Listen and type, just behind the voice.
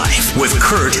with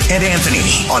Kurt and Anthony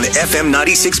on FM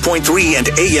 96.3 and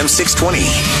AM 620.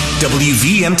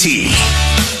 WVMT.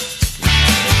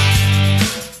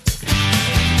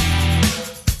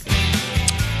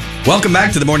 Welcome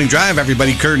back to the Morning Drive,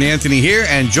 everybody. Kurt and Anthony here,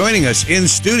 and joining us in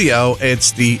studio,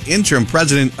 it's the interim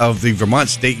president of the Vermont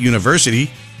State Universities,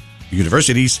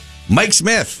 Mike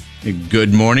Smith.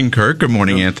 Good morning, Kurt. Good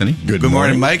morning, Anthony. Good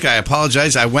morning, Mike. I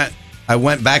apologize. I went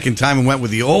back in time and went with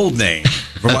the old name,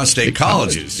 Vermont State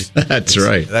Colleges. That's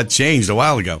right. That changed a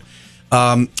while ago.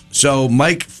 So,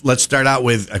 Mike, let's start out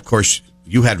with, of course,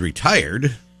 you had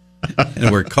retired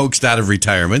and were coaxed out of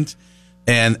retirement.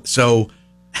 And so,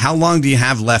 how long do you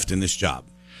have left in this job?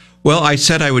 Well, I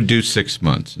said I would do 6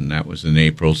 months, and that was in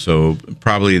April. So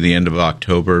probably the end of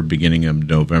October, beginning of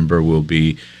November will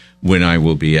be when I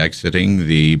will be exiting.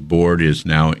 The board is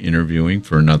now interviewing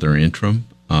for another interim.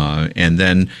 And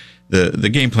then the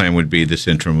game plan would be this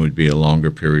interim would be a longer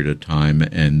period of time,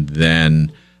 and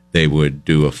then they would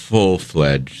do a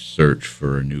full-fledged search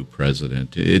for a new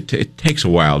president. It takes a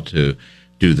while to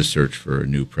do the search for a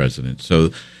new president.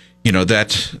 So, you know,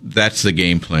 that's the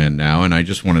game plan now, and I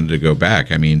just wanted to go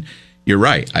back. I mean, you're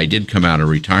right. I did come out of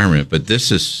retirement, but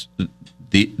this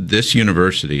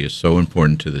university is so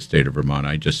important to the state of Vermont.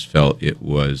 I just felt it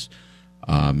was,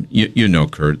 you know,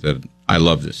 Kurt, that I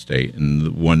love this state, and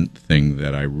the one thing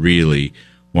that I really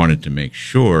wanted to make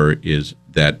sure is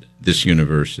that this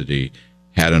university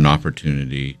had an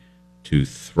opportunity to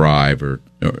thrive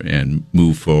and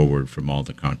move forward from all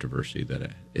the controversy that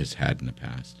it has had in the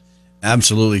past.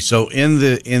 Absolutely. So in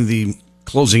the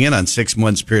closing in on 6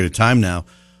 months period of time now,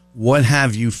 what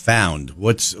have you found?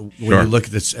 When you look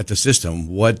at the system,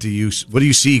 what do you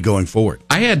see going forward?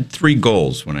 I had 3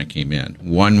 goals when I came in.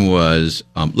 One was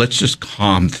let's just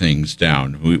calm things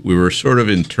down. We were sort of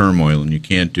in turmoil, and you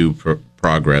can't do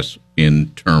progress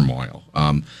in turmoil.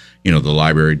 You know, the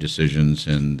library decisions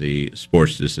and the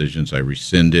sports decisions I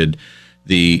rescinded.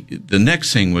 The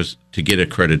next thing was to get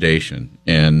accreditation,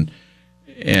 and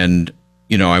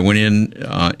you know, I went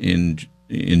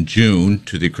in June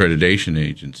to the accreditation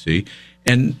agency,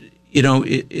 and you know,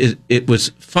 it was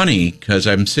funny because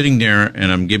I'm sitting there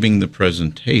and I'm giving the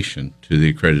presentation to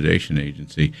the accreditation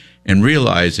agency and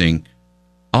realizing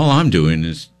all I'm doing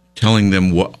is telling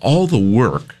them all the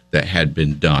work that had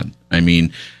been done. I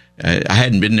mean, I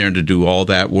hadn't been there to do all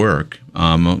that work.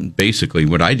 Basically,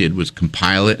 what I did was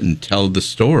compile it and tell the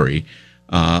story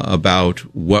about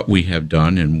what we have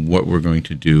done and what we're going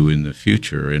to do in the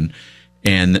future. And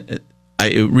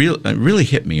it really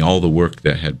hit me, all the work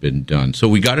that had been done. So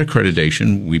we got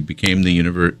accreditation. We became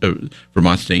the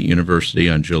Vermont State University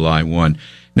on July 1.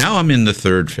 Now I'm in the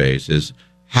third phase, is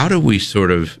how do we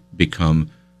sort of become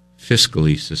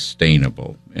fiscally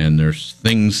sustainable? And there's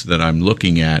things that I'm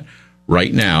looking at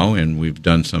right now, and we've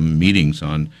done some meetings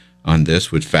on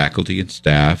this with faculty and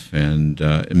staff and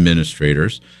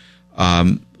administrators,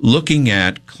 looking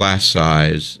at class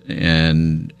size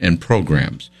and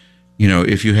programs. You know,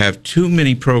 if you have too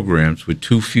many programs with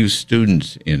too few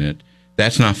students in it,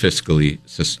 that's not fiscally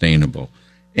sustainable.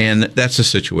 And that's the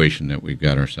situation that we've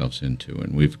got ourselves into.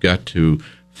 And we've got to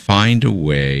find a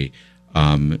way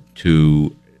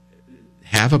to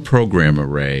have a program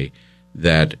array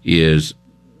that is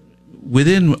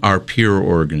within our peer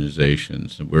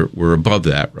organizations. We're above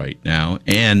that right now,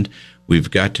 and we've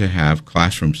got to have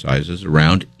classroom sizes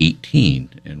around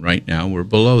 18, and right now we're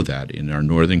below that. In our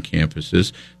northern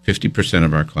campuses, 50%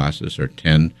 of our classes are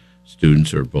 10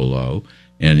 students or below,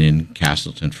 and in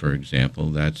Castleton, for example,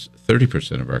 that's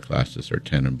 30% of our classes are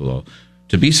 10 and below.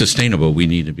 To be sustainable, we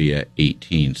need to be at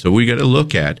 18. So we got to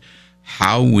look at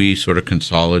how we sort of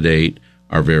consolidate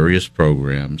our various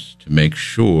programs to make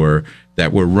sure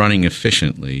that we're running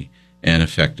efficiently and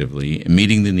effectively,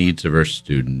 meeting the needs of our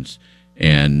students,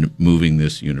 and moving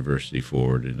this university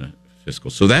forward in a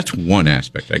fiscal. So that's one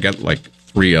aspect. I got like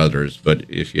 3 others, but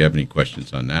if you have any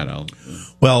questions on that, I'll.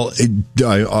 Well,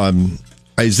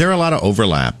 is there a lot of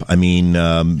overlap? I mean,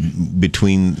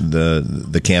 between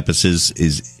the campuses,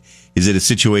 is it a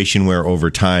situation where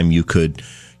over time you could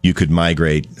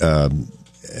migrate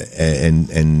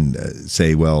and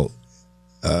say, well,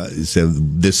 so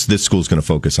this school is going to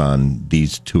focus on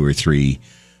these 2 or 3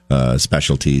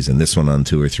 specialties, and this one on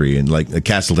 2 or 3, and like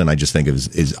Castleton, I just think of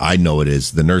is I know it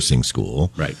is the nursing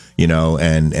school, right? You know,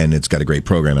 and it's got a great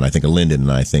program, and I think of Linden,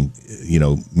 and I think, you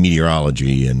know,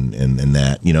 meteorology and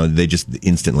that, you know, they just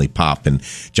instantly pop. And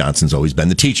Johnson's always been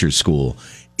the teacher's school.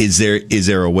 Is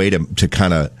there a way to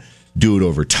kind of do it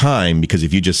over time? Because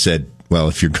if you just said, well,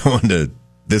 if you're going to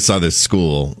this other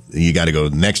school, you got to go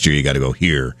next year, you got to go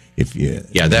here.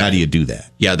 How do you do that?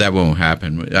 Yeah, that won't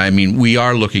happen. I mean, we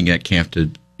are looking at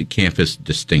campus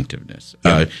distinctiveness.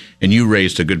 And you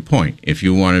raised a good point. If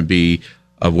you want to be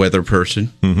a weather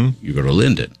person, you go to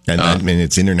Linden. And I mean,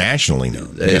 it's internationally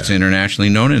known. It's internationally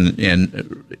known.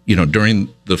 And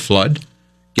during the flood,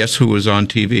 guess who was on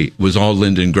TV? It was all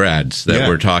Linden grads that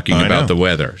were talking about the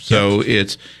weather. So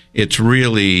it's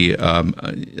really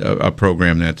a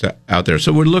program that's out there.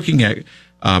 So we're looking at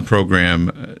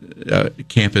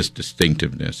campus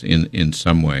distinctiveness in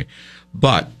some way.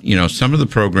 But, some of the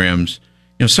programs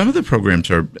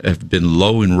have been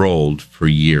low enrolled for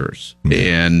years.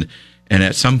 And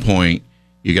at some point,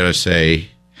 you got to say,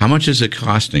 how much is it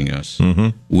costing us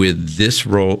with this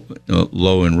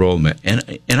low enrollment?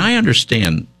 And I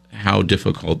understand how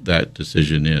difficult that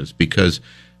decision is, because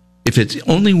if it's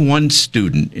only one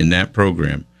student in that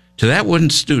program, to that one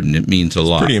student, it means a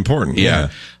lot. Pretty important. Yeah.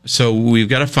 So we've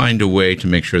got to find a way to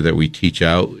make sure that we teach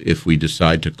out. If we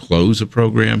decide to close a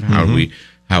program,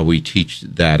 how we teach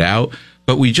that out.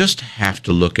 But we just have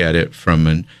to look at it from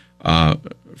a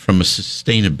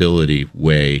sustainability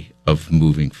way of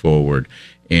moving forward.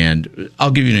 And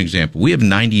I'll give you an example. We have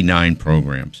 99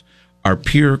 programs. Our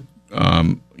peer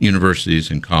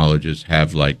universities and colleges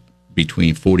have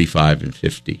between 45 and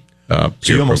 50. So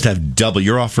you almost have double.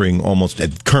 You're offering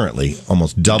currently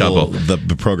almost double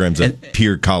the programs of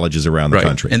peer colleges around the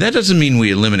country. And that doesn't mean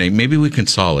we eliminate. Maybe we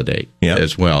consolidate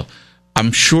as well.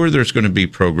 I'm sure there's going to be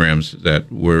programs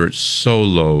that were so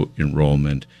low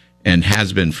enrollment and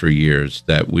has been for years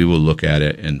that we will look at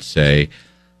it and say,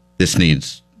 this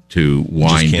needs to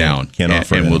wind down.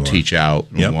 And we'll teach out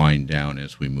and wind down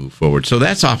as we move forward. So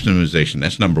that's optimization.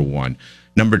 That's number one.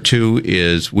 Number two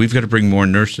is we've got to bring more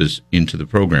nurses into the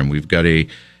program. We've got a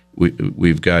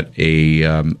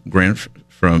grant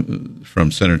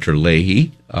from Senator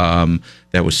Leahy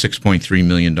that was $6.3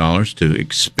 million to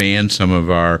expand some of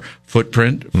our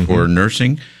footprint for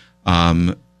nursing.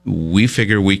 We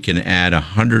figure we can add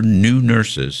 100 new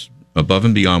nurses above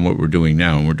and beyond what we're doing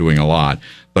now, and we're doing a lot,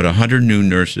 but 100 new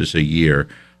nurses a year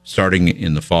starting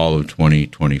in the fall of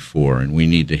 2024, and we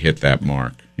need to hit that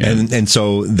mark. And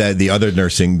so the other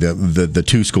nursing, the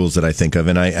two schools that I think of,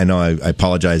 and I know I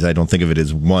apologize, I don't think of it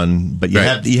as one, but you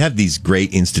have these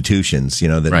great institutions,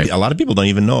 that a lot of people don't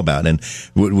even know about, and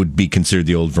would be considered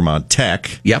the old Vermont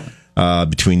Tech. Yep.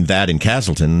 Between that and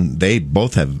Castleton, they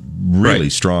both have really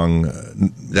strong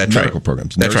medical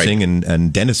programs, nursing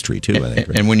and dentistry too. I think.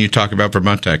 And when you talk about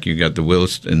Vermont Tech, you got the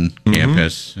Williston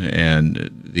campus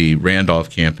and the Randolph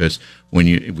campus.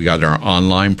 We got our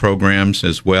online programs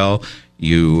as well.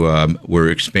 We're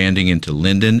expanding into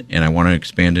Linden, and I want to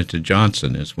expand into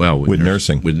Johnson as well with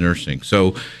nursing. With nursing,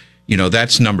 so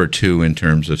that's number two in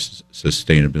terms of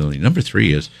sustainability. Number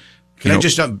three is. Can I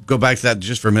just go back to that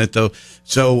just for a minute, though?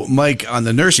 So, Mike, on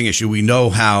the nursing issue, we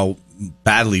know how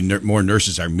badly more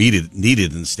nurses are needed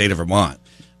in the state of Vermont,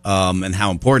 and how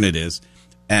important it is.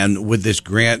 And with this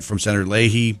grant from Senator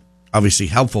Leahy, obviously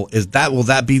helpful. Will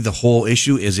that be the whole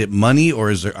issue? Is it money,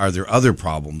 or are there other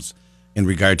problems in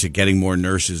regard to getting more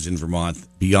nurses in Vermont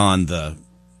beyond?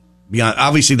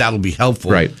 Obviously, that'll be helpful,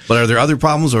 right? But are there other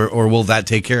problems, or will that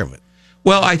take care of it?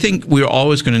 Well, I think we're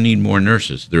always going to need more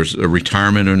nurses. There's a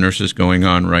retirement of nurses going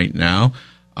on right now.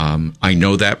 I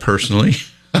know that personally.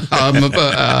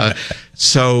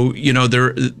 So,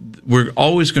 we're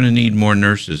always going to need more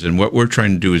nurses. And what we're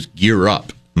trying to do is gear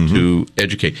up to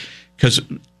educate. Because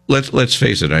let's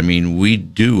face it, I mean, we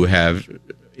do have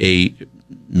a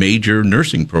major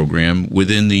nursing program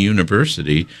within the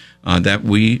university that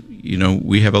we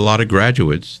have a lot of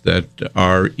graduates that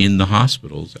are in the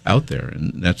hospitals out there,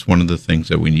 and that's one of the things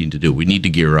that we need to do. We need to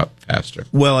gear up faster.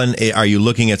 Well, and are you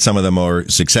looking at some of the more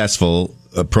successful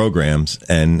programs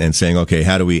and saying, okay,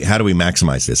 how do we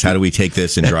maximize this? How do we take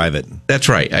this and drive it? That's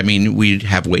right. I mean, we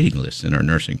have waiting lists in our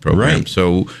nursing program, right.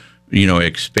 So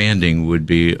expanding would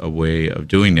be a way of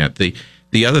doing that.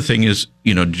 The other thing is,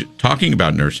 talking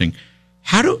about nursing.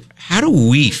 How do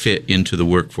we fit into the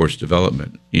workforce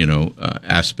development,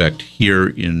 aspect here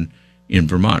in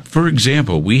Vermont? For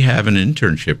example, we have an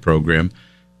internship program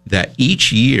that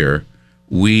each year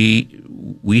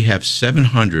we have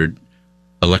 700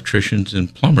 electricians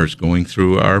and plumbers going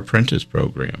through our apprentice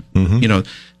program.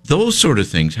 Those sort of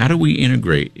things. How do we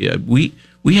integrate?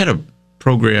 We had a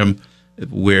program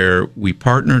where we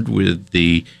partnered with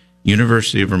the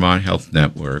University of Vermont Health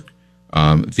Network,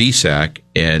 VSAC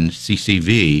and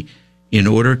CCV in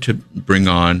order to bring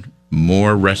on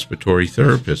more respiratory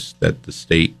therapists that the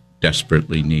state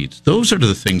desperately needs. Those are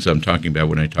the things I'm talking about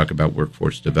when I talk about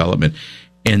workforce development.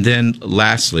 And then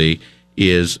lastly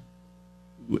is,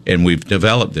 and we've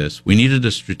developed this, we needed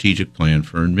a strategic plan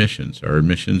for admissions. Our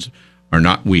admissions are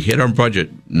not. We hit our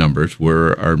budget numbers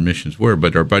where our admissions were,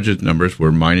 but our budget numbers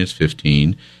were minus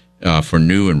 15 for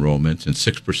new enrollments and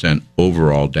 6%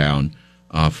 overall down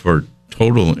for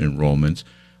total enrollments.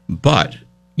 But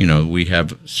we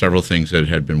have several things that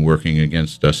had been working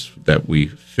against us that we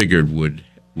figured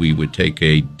we would take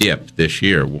a dip this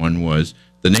year. One was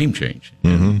the name change.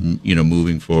 And,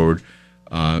 moving forward,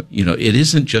 it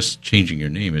isn't just changing your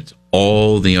name; it's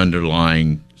all the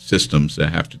underlying systems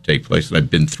that have to take place. And I've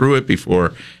been through it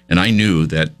before, and I knew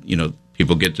that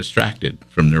people get distracted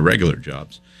from their regular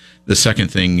jobs. The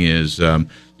second thing is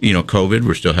COVID.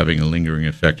 We're still having a lingering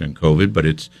effect on COVID, but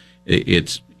it's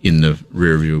in the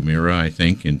rearview mirror, I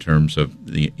think, in terms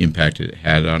of the impact it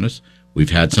had on us.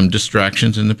 We've had some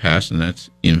distractions in the past, and that's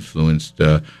influenced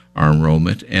our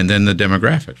enrollment. And then the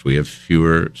demographics. We have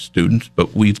fewer students,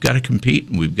 but we've got to compete,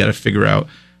 and we've got to figure out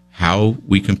how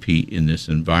we compete in this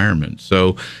environment.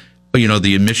 So,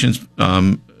 the admissions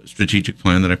strategic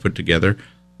plan that I put together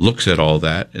looks at all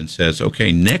that and says,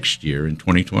 okay, next year in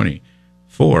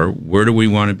 2024, where do we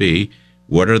want to be?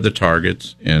 What are the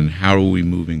targets, and how are we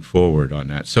moving forward on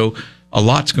that? So a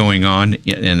lot's going on,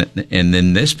 and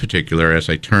then this particular, as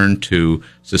I turn to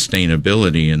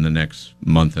sustainability in the next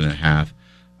month and a half,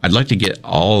 I'd like to get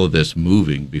all of this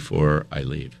moving before I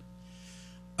leave.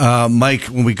 Mike,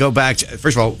 when we go back,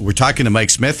 first of all, we're talking to Mike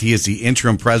Smith. He is the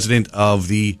interim president of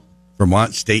the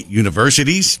Vermont State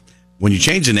Universities. When you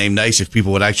change the name, nice if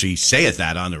people would actually say it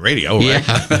that on the radio, right?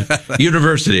 Yeah.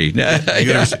 University.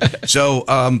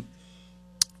 So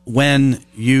when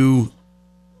you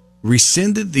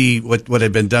rescinded what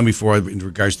had been done before in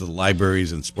regards to the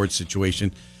libraries and sports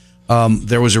situation,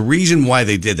 there was a reason why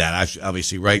they did that,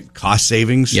 obviously, right? Cost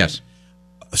savings? Yes.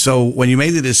 So when you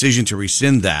made the decision to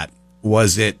rescind that,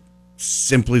 was it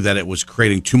simply that it was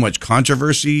creating too much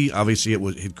controversy? Obviously,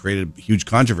 it had created huge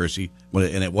controversy,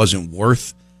 and it wasn't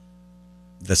worth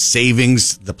the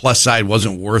savings. The plus side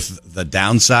wasn't worth the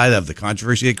downside of the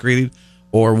controversy it created?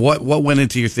 Or what went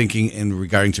into your thinking in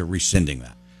regarding to rescinding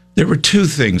that? There were two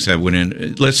things that went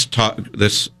in. Let's talk about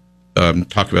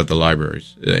the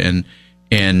libraries,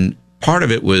 and part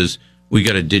of it was we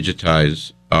got to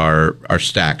digitize our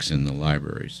stacks in the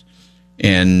libraries,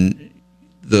 and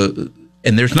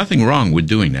there's nothing wrong with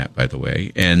doing that, by the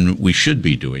way, and we should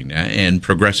be doing that. And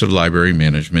progressive library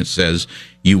management says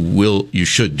you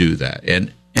should do that,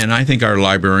 and I think our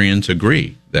librarians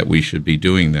agree that we should be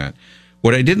doing that.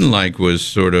 What I didn't like was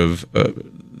sort of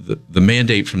the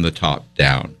mandate from the top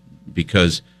down,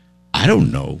 because I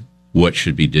don't know what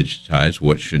should be digitized,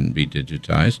 what shouldn't be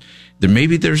digitized.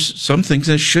 There's some things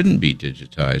that shouldn't be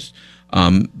digitized,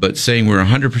 but saying we're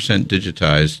 100%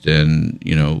 digitized and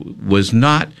was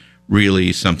not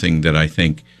really something that I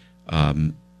think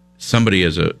that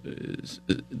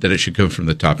it should come from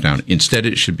the top down. Instead,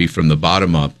 it should be from the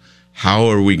bottom up. How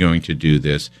are we going to do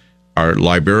this? Our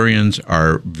librarians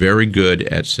are very good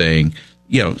at saying,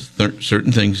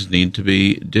 certain things need to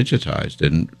be digitized,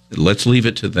 and let's leave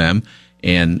it to them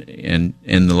and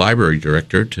the library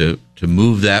director to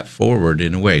move that forward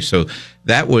in a way. So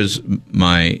that was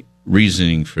my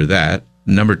reasoning for that.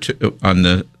 Number two, on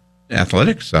the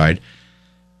athletic side,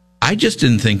 I just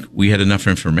didn't think we had enough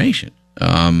information.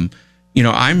 I'm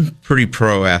pretty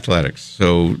pro athletics,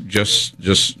 so just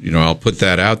I'll put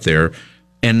that out there.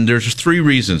 And there's three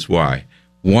reasons why.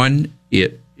 One,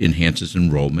 it enhances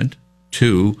enrollment.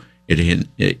 Two,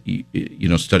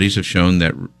 studies have shown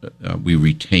that we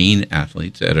retain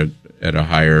athletes at a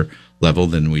higher level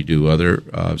than we do other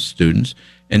students.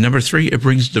 And number three, it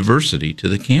brings diversity to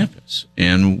the campus.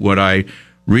 And what I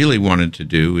really wanted to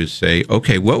do is say,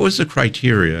 okay, what was the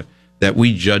criteria that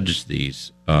we judged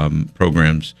these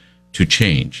programs to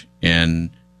change?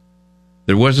 And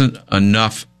there wasn't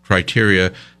enough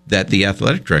criteria that the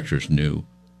athletic directors knew,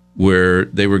 where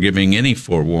they were giving any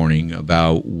forewarning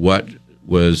about what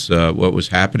was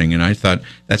happening. And I thought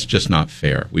that's just not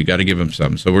fair. We got to give them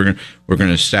some. So we're going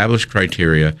to establish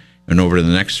criteria, and over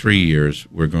the next 3 years,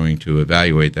 we're going to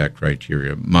evaluate that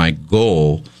criteria. My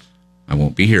goal, I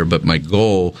won't be here, but my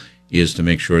goal is to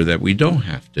make sure that we don't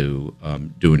have to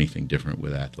do anything different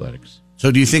with athletics.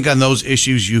 So do you think on those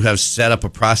issues you have set up a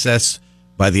process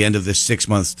by the end of this 6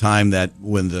 months' time that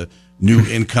when the new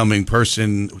incoming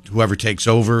person, whoever takes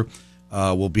over,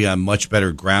 will be on much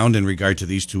better ground in regard to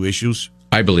these two issues?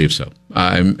 I believe so.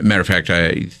 Matter of fact,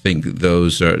 I think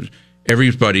those are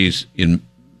everybody's in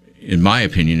my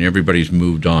opinion. Everybody's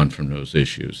moved on from those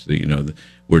issues.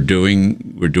 We're doing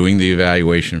the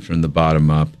evaluation from the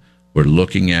bottom up. We're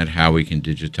looking at how we can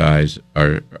digitize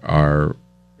our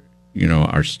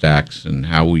stacks and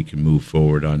how we can move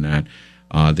forward on that.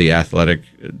 The athletic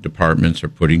departments are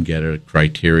putting together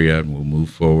criteria, and we'll move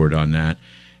forward on that.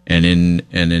 And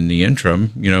in the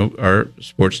interim, our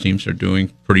sports teams are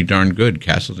doing pretty darn good.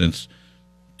 Castleton's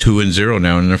 2-0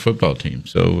 now in their football team.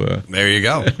 So there you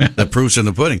go. The proof's in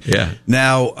the pudding. Yeah.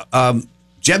 Now,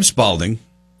 Jeb Spalding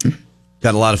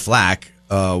got a lot of flack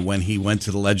when he went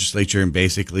to the legislature and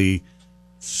basically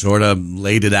sort of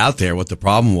laid it out there what the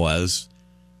problem was.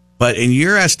 But in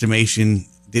your estimation,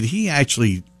 did he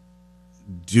actually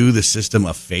do the system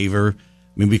a favor?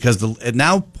 I mean, because it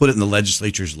now put it in the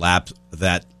legislature's lap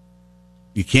that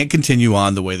you can't continue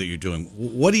on the way that you're doing.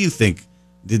 What do you think?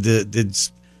 Did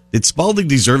Spalding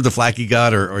deserve the flack he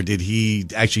got, or did he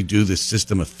actually do the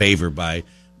system a favor by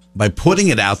putting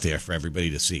it out there for everybody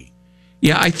to see?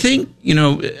 Yeah, I think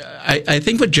I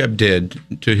think what Jeb did,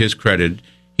 to his credit,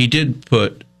 he did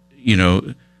put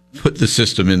the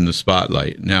system in the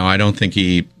spotlight. Now, I don't think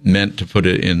he meant to put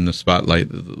it in the spotlight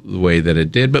the way that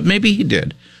it did, but maybe he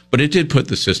did. But it did put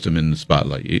the system in the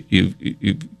spotlight.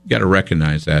 You got to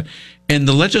recognize that. And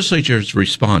the legislature has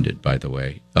responded, by the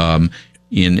way,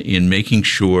 in making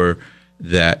sure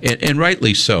that, and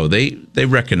rightly so, they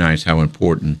recognize how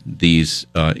important these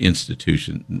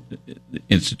institutions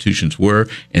were,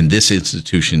 and this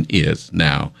institution is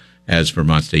now as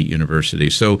Vermont State University.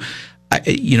 So,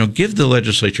 give the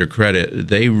legislature credit.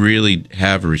 They really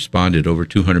have responded over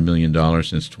 $200 million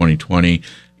since 2020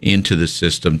 into the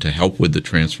system to help with the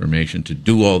transformation, to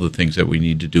do all the things that we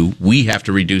need to do. We have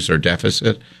to reduce our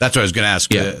deficit. That's what I was going to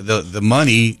ask. Yeah. The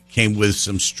money came with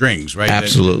some strings, right?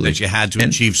 Absolutely. That you had to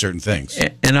achieve certain things.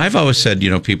 And I've always said,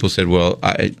 people said, well,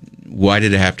 why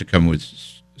did it have to come with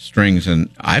strings?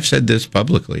 And I've said this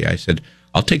publicly. I said,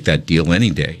 I'll take that deal any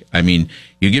day. I mean,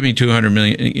 you give me $200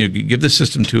 million, you give the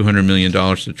system $200 million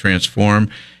to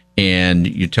transform, and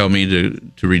you tell me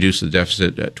to reduce the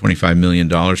deficit at $25 million,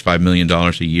 $5 million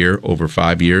a year over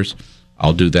 5 years,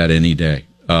 I'll do that any day.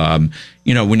 When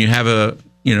you have a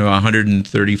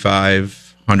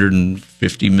 $135,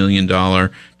 $150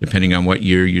 million, depending on what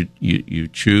year you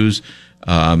choose,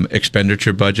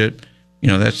 expenditure budget,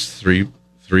 that's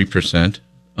 3%.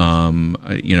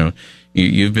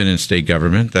 You've been in state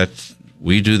government.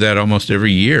 We do that almost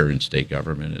every year in state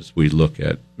government as we look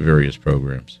at various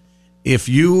programs. If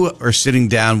you are sitting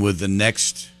down with the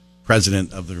next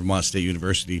president of the Vermont State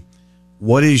University,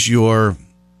 what are you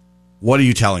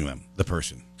telling them, the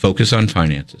person? Focus on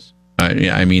finances.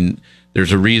 I mean,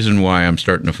 there's a reason why I'm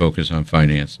starting to focus on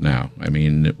finance now. I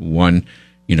mean, one,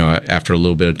 after a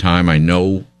little bit of time, I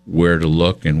know where to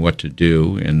look and what to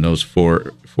do in those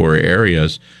four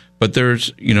areas. But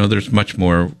there's much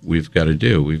more we've got to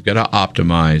do. We've got to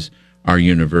optimize our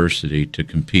university to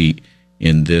compete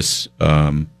in this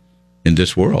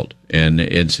world, and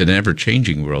it's an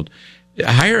ever-changing world.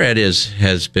 Higher ed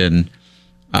has been,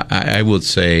 I would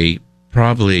say,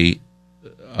 probably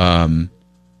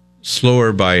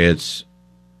slower by its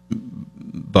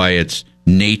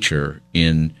nature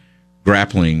in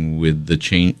grappling with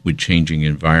with changing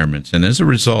environments, and as a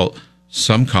result,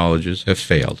 some colleges have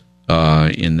failed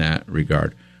in that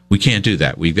regard. We can't do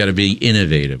that. We've got to be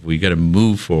innovative. We've got to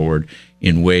move forward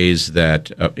in ways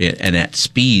that and at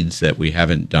speeds that we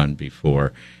haven't done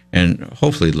before. And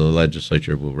hopefully the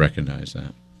legislature will recognize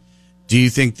that. Do you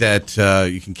think that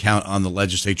you can count on the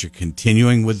legislature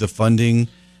continuing with the funding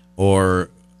or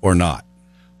not?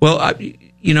 Well, I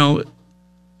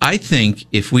think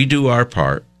if we do our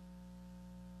part,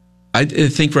 I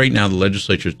think right now the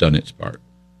legislature's done its part.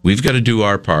 We've got to do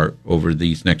our part over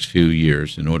these next few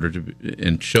years in order to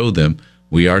and show them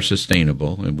we are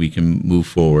sustainable and we can move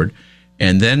forward.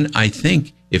 And then I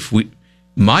think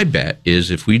my bet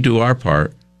is if we do our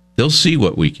part, they'll see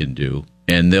what we can do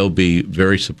and they'll be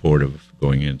very supportive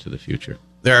going into the future.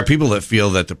 There are people that feel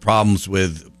that the problems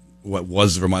with what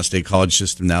was the Vermont State College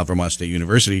system, now Vermont State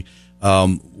University,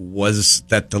 was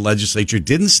that the legislature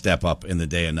didn't step up in the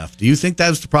day enough. Do you think that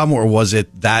was the problem, or was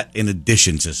it that in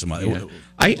addition to some other? Yeah.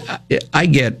 I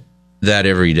get that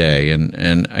every day,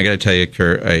 and I got to tell you,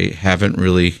 Kurt, I haven't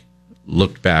really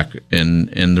looked back,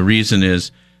 and the reason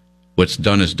is what's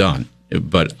done is done.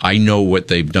 But I know what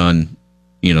they've done,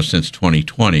 since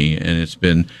 2020, and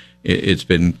it's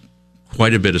been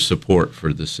quite a bit of support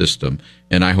for the system,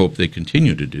 and I hope they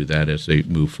continue to do that as they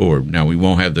move forward. Now, we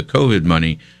won't have the COVID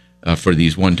money for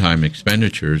these one-time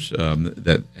expenditures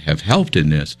that have helped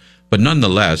in this, but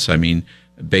nonetheless, I mean,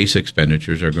 base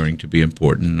expenditures are going to be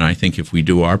important, and I think if we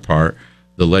do our part,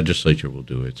 the legislature will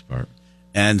do its part.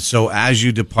 And so as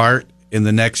you depart in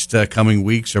the next coming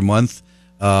weeks or month,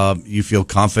 you feel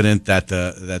confident that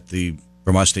the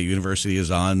Vermont State University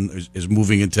is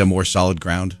moving into more solid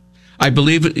ground? I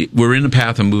believe we're in the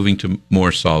path of moving to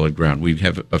more solid ground. We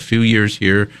have a few years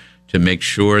here to make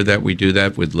sure that we do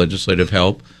that with legislative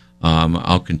help.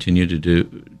 I'll continue to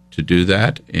do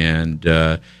that, and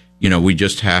we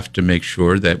just have to make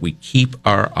sure that we keep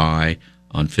our eye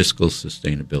on fiscal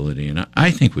sustainability, and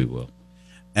I think we will.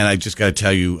 And I just got to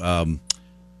tell you,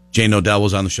 Jane Odell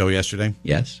was on the show yesterday.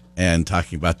 Yes. And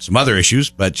talking about some other issues,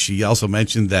 but she also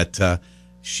mentioned that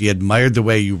she admired the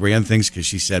way you ran things because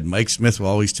she said Mike Smith will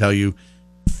always tell you,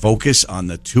 focus on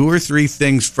the 2 or 3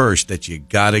 things first that you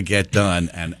got to get done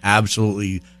and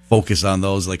absolutely focus on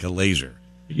those like a laser.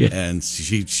 Yeah. And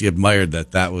she admired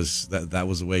that was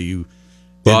the way you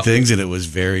did things, and it was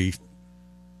very...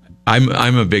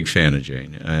 I'm a big fan of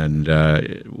Jane, and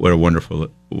what a wonderful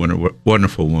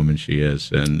woman she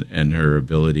is, and her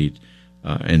ability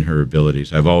and her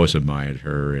abilities. I've always admired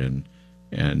her, and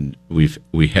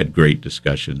we had great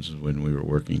discussions when we were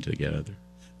working together.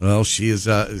 Well, she is.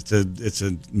 It's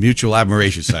a mutual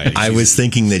admiration society. I was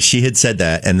thinking that she had said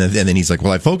that, and then he's like,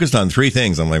 "Well, I focused on 3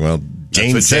 things." I'm like, "Well,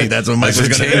 Jane said that's what Mike was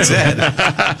going to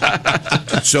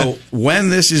say." So when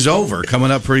this is over,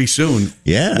 coming up pretty soon,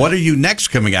 what are you next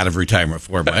coming out of retirement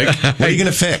for, Mike? What are you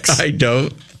going to fix? I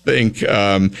don't think.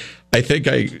 I think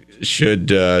I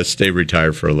should stay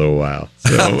retired for a little while.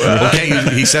 So,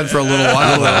 okay, he said for a little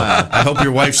while. I hope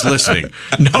your wife's listening.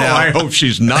 No, now, I hope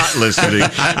she's not listening.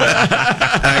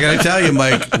 I got to tell you,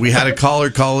 Mike, we had a caller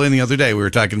call in the other day. We were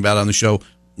talking about on the show,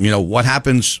 what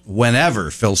happens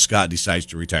whenever Phil Scott decides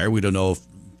to retire. We don't know if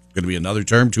it's going to be another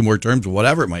term, 2 more terms,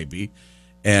 whatever it might be.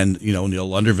 And, Neil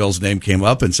Lunderville's name came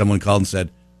up, and someone called and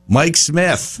said, Mike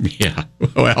Smith. Yeah.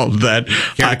 Well, Care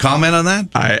to comment on that?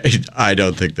 I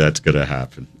don't think that's going to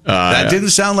happen. That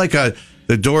didn't sound like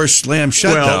the door slammed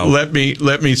shut. Well, though. let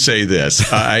me say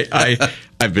this.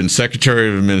 I've been Secretary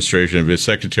of Administration. I've been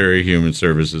Secretary of Human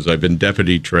Services. I've been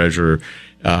Deputy Treasurer.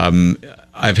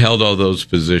 I've held all those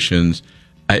positions.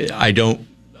 I don't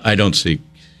seek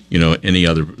any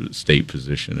other state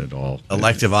position at all.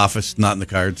 Elective office, not in the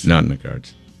cards. Not in the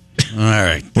cards. All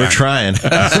right. We're trying.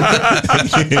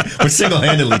 We're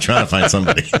single-handedly trying to find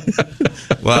somebody.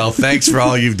 Well, thanks for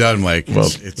all you've done, Mike.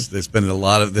 It's been a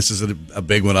lot of. This is a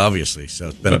big one, obviously. So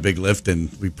it's been a big lift,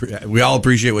 and we all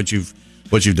appreciate what you've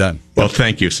done. Well,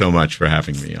 thank you so much for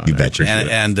having me on. You betcha.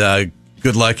 And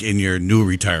good luck in your new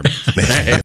retirement.